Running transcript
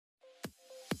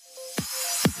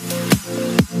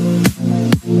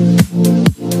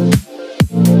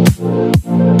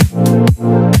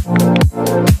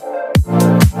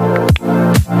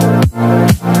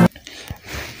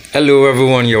Hello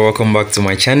everyone, you're welcome back to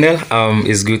my channel.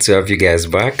 It's good to have you guys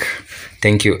back.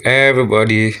 Thank you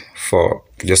everybody for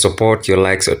your support, your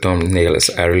likes, your thumbnails.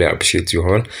 I really appreciate you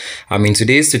all. In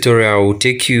today's tutorial, I will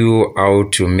take you how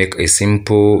to make a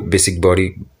simple basic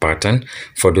body pattern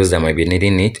for those that might be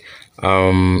needing it.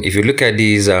 If you look at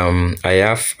these, I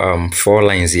have 4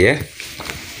 lines here,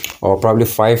 or probably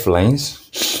 5 lines.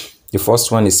 The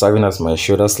first one is serving as my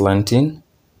shoulder slanting.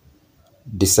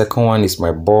 The second one is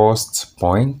my bust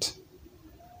point.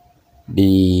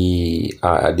 The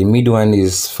middle one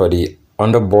is for the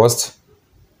under bust.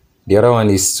 The other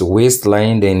one is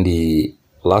waistline. Then the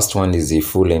last one is the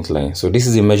full length line. So this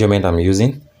is the measurement I'm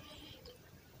using.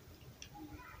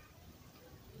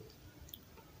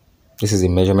 This is the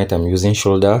measurement I'm using.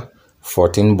 Shoulder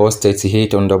 14, bust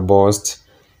 38, under bust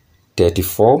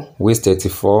 34, waist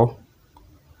 34.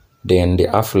 Then the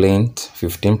half length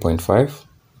 15.5,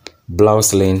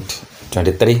 blouse length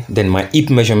 23. Then my hip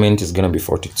measurement is gonna be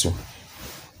 42.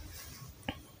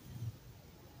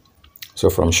 So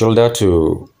from shoulder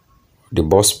to the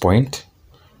bust point,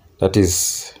 that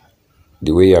is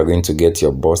the way you are going to get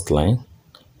your bust line.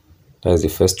 That is the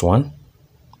first one.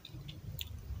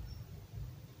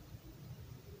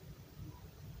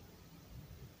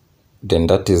 Then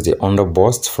that is the under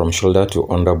bust, from shoulder to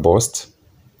under bust.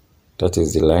 That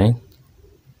is the line.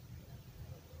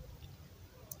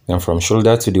 Then from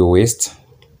shoulder to the waist,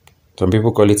 some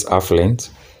people call it half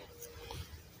length.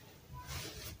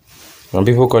 Some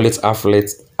people call it half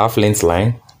length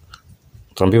line.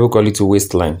 Some people call it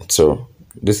waistline. So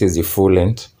this is the full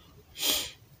length.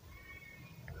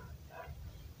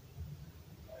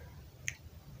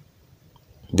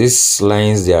 These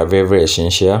lines, they are very, very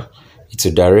essential. It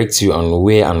will direct you on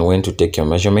where and when to take your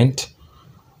measurement.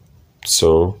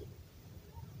 So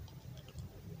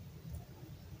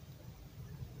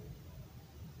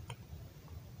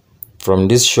from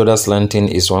this shoulder slanting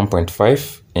is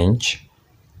 1.5 inch.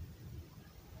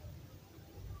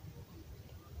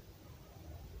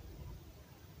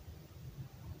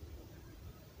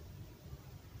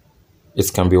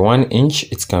 It can be 1 inch,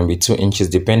 it can be 2 inches,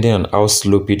 depending on how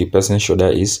slopey the person's shoulder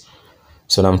is.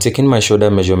 So now I'm taking my shoulder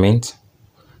measurement,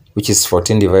 which is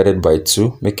 14 divided by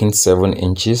 2, making 7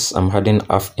 inches. I'm adding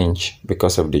half inch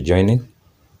because of the joining.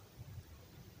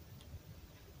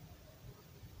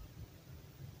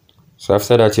 So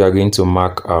after that, you are going to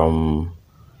mark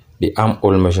the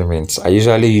armhole measurements. I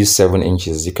usually use 7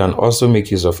 inches. You can also make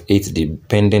use of 8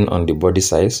 depending on the body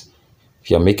size.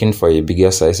 If you're making for a bigger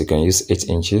size, you can use 8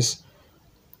 inches.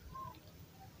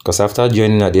 Because after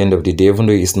joining at the end of the day, even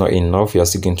though it's not enough, you're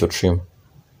still going to trim.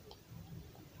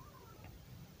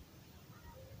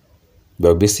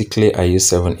 But basically, I use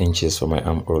 7 inches for my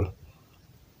armhole.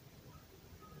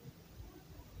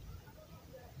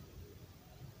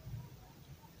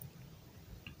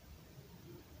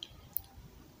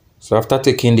 So after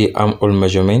taking the armhole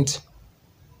measurement,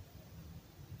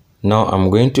 now I'm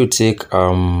going to take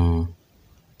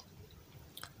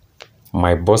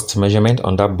my bust measurement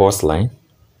on that bust line,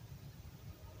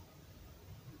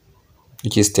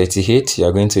 which is 38. You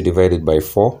are going to divide it by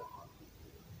 4.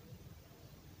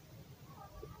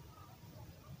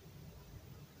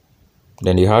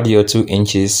 Then you add your 2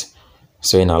 inches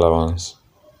sewing allowance.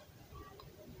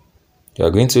 You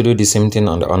are going to do the same thing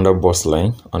on the under bust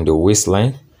line, on the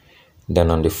waistline,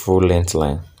 then on the full length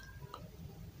line.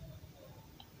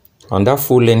 On that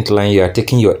full length line, you are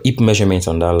taking your hip measurement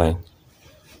on that line.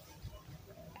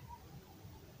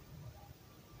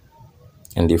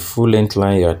 And the full length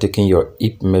line, you are taking your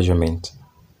hip measurement.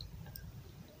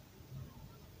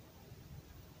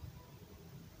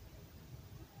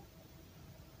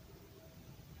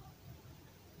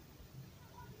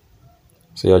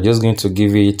 So you're just going to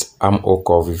give it armhole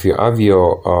curve. If you have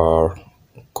your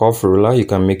curve ruler, you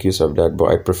can make use of that, but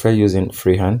I prefer using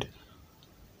freehand.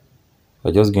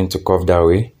 I'm just going to curve that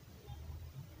way.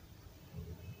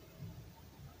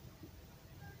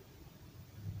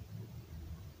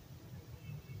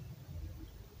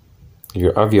 If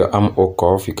you have your armhole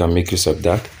curve, you can make use of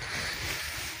that.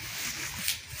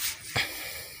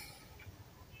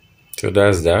 So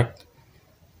that's that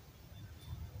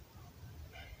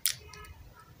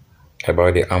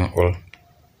about the armhole.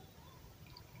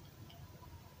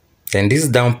 Then this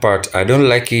down part, I don't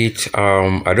like it.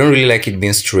 I don't really like it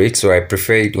being straight, so I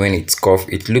prefer it when it's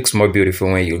curved. It looks more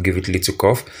beautiful when you give it a little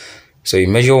curve. So you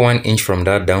measure 1 inch from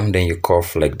that down, then you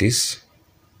curve like this.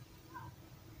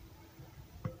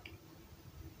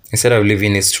 Instead of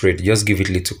leaving it straight, just give it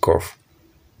a little curve.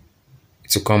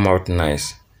 It will come out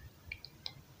nice.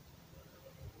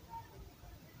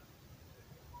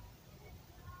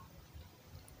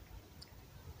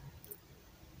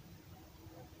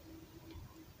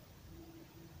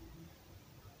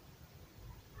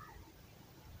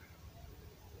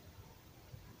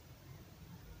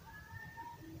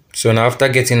 So now after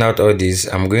getting out all this,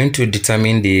 I'm going to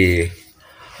determine the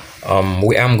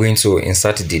where I'm going to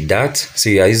insert the dart. So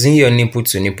you are using your nipple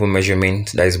to nipple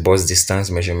measurement, that is bust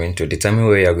distance measurement, to determine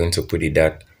where you are going to put the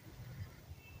dart.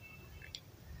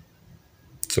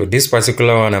 So this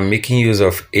particular one, I'm making use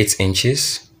of 8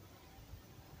 inches.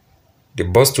 The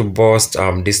bust to bust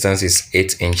distance is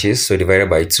 8 inches, so divided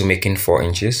by 2, making 4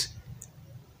 inches.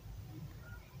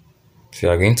 So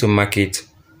you are going to mark it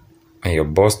on your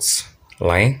bust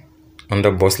line, under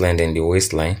bust line, then the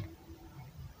waistline.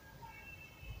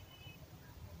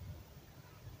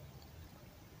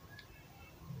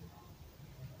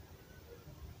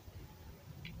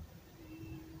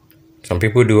 Some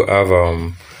people do have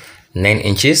 9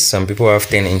 inches, some people have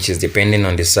 10 inches, depending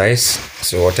on the size.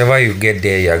 So whatever you get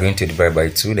there, you are going to divide by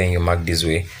 2, then you mark this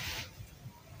way.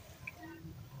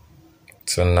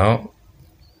 So now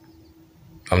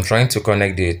I'm trying to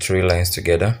connect the 3 lines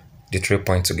together, the 3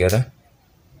 points together.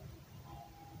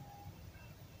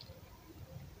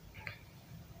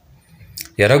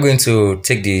 You're not going to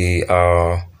take the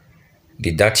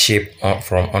dart shape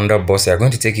from under bust. You're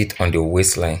going to take it on the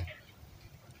waistline.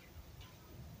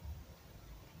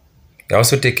 You're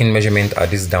also taking measurement at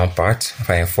this down part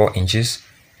by 4 inches,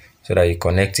 so that you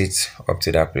connect it up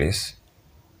to that place.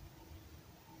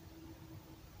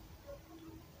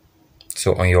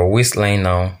 So on your waistline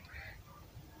now,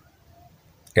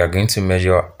 you are going to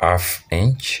measure ½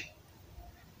 inch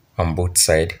on both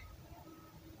sides.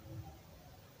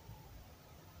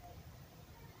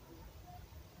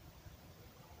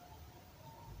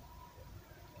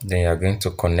 Then you are going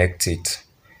to connect it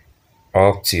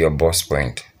up to your bust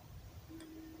point.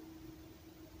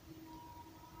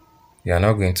 You are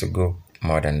not going to go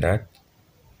more than that,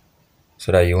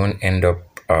 so that you won't end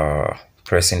up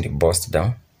pressing the bust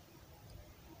down.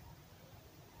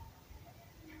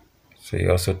 So you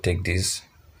also take this.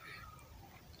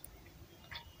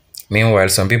 Meanwhile,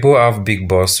 some people have big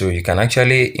bust, so you can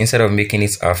actually, instead of making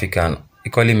it half, you can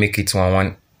equally make it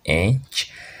 1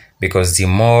 inch, because the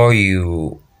more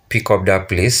you pick up that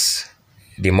place,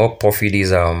 the more puffy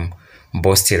this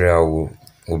bust area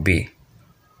will be.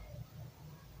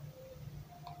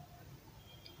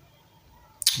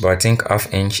 But I think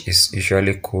 ½ inch is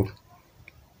usually cool.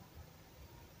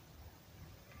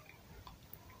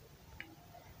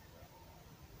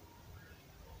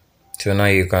 So now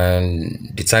you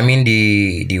can determine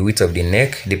the width of the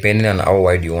neck depending on how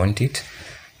wide you want it,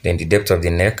 then the depth of the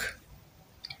neck.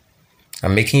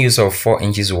 I'm making use of 4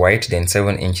 inches wide, then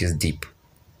 7 inches deep.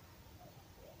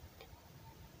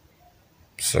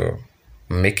 So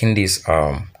I'm making this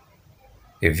a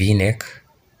V-neck.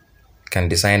 You can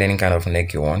design any kind of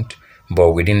neck you want,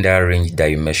 but within that range that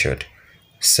you measured,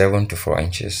 7 to 4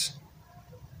 inches.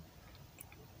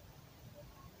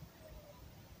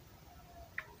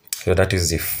 So that is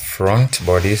the front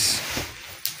bodice.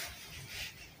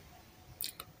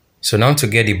 So now to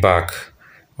get the back,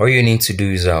 all you need to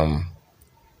do is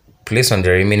place on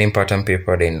the remaining pattern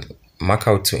paper, then mark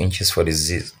out 2 inches for the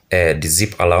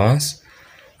zip allowance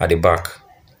at the back.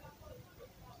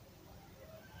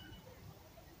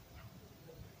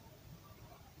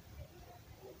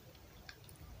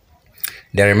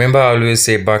 Then remember, I always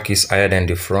say back is higher than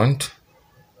the front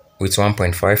with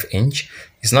 1.5 inch.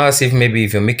 It's not as if maybe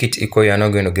if you make it equal, you're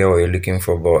not going to get what you're looking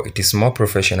for, but it is more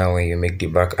professional when you make the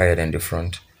back higher than the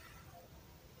front.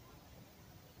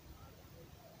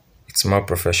 It's more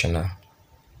professional.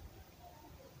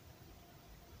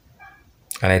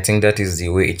 And I think that is the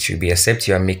way it should be, except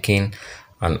you are making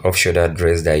an off-shoulder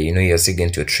dress that you know you're still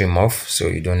going to trim off, so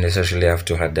you don't necessarily have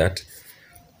to have that.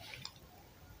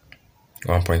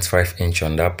 1.5 inch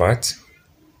on that part.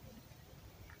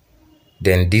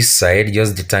 Then this side,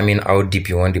 just determine how deep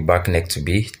you want the back neck to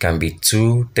be. It can be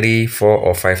 2, 3, 4,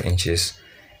 or 5 inches,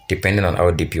 depending on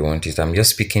how deep you want it. I'm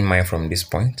just picking mine from this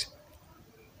point.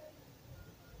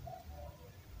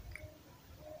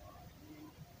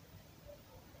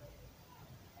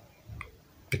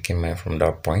 Picking mine from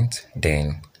that point,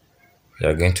 then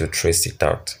you're going to trace it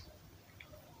out.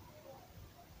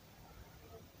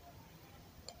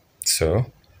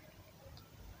 So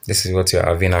this is what you're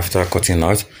having after cutting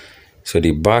out. So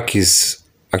the back is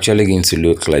actually going to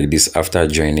look like this after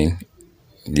joining.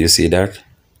 Do you see that?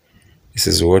 This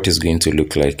is what it's going to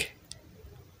look like.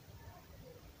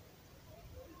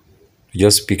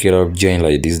 Just pick it up, join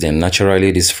like this, then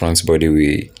naturally this front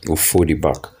body will fold the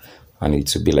back, and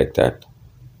it will be like that.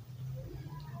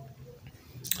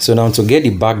 So now to get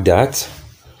the back dart,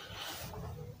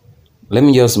 let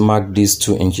me just mark these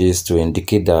 2 inches to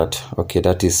indicate that, okay,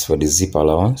 that is for the zip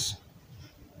allowance.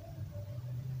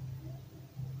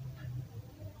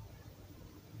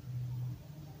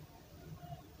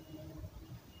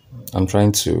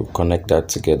 trying to connect that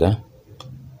together.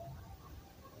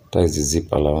 That is the zip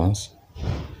allowance.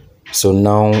 So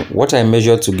now what I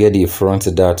measured to get the front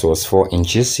dart was 4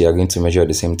 inches. You are going to measure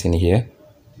the same thing here.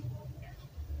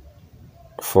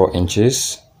 4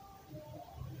 inches.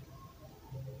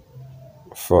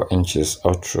 4 inches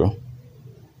all through.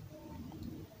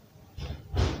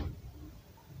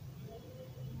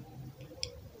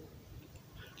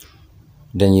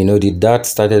 Then you know the dart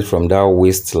started from that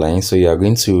waistline, so you are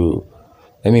going to,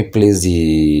 let me place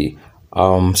the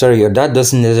sorry, your dart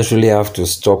doesn't necessarily have to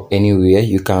stop anywhere.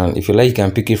 You can, if you like, you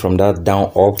can pick it from that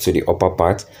down up to the upper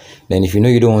part. Then if you know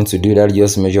you don't want to do that,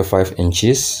 just measure 5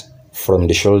 inches from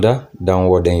the shoulder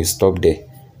downward, then you stop there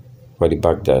for the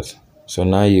back dart. So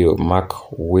now you mark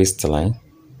waistline.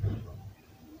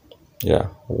 Yeah,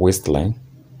 waistline.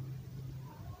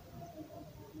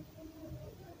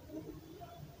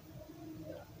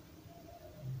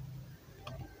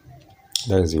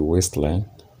 That is the waistline.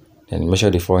 Then measure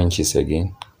the 4 inches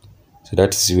again. So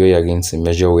that is where you're going to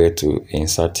measure where to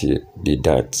insert the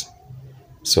dart.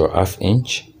 So half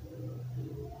inch,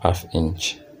 half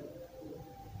inch.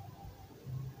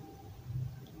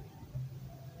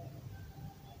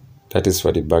 That is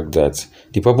for the back dart.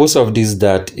 The purpose of this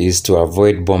dart is to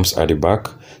avoid bumps at the back.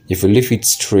 If you leave it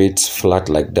straight, flat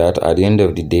like that, at the end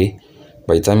of the day,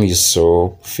 by the time you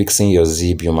sew, fixing your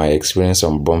zip, you might experience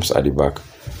some bumps at the back.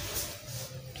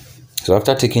 So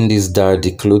after taking this dart,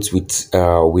 the clothes will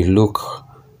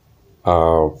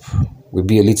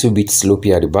be a little bit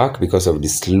slopey at the back because of the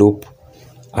slope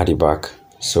at the back.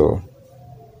 So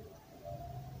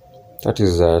that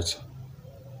is that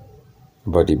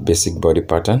about the basic body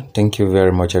pattern. Thank you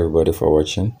very much everybody for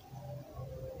watching.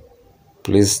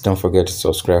 Please don't forget to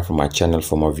subscribe for my channel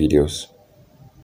for more videos.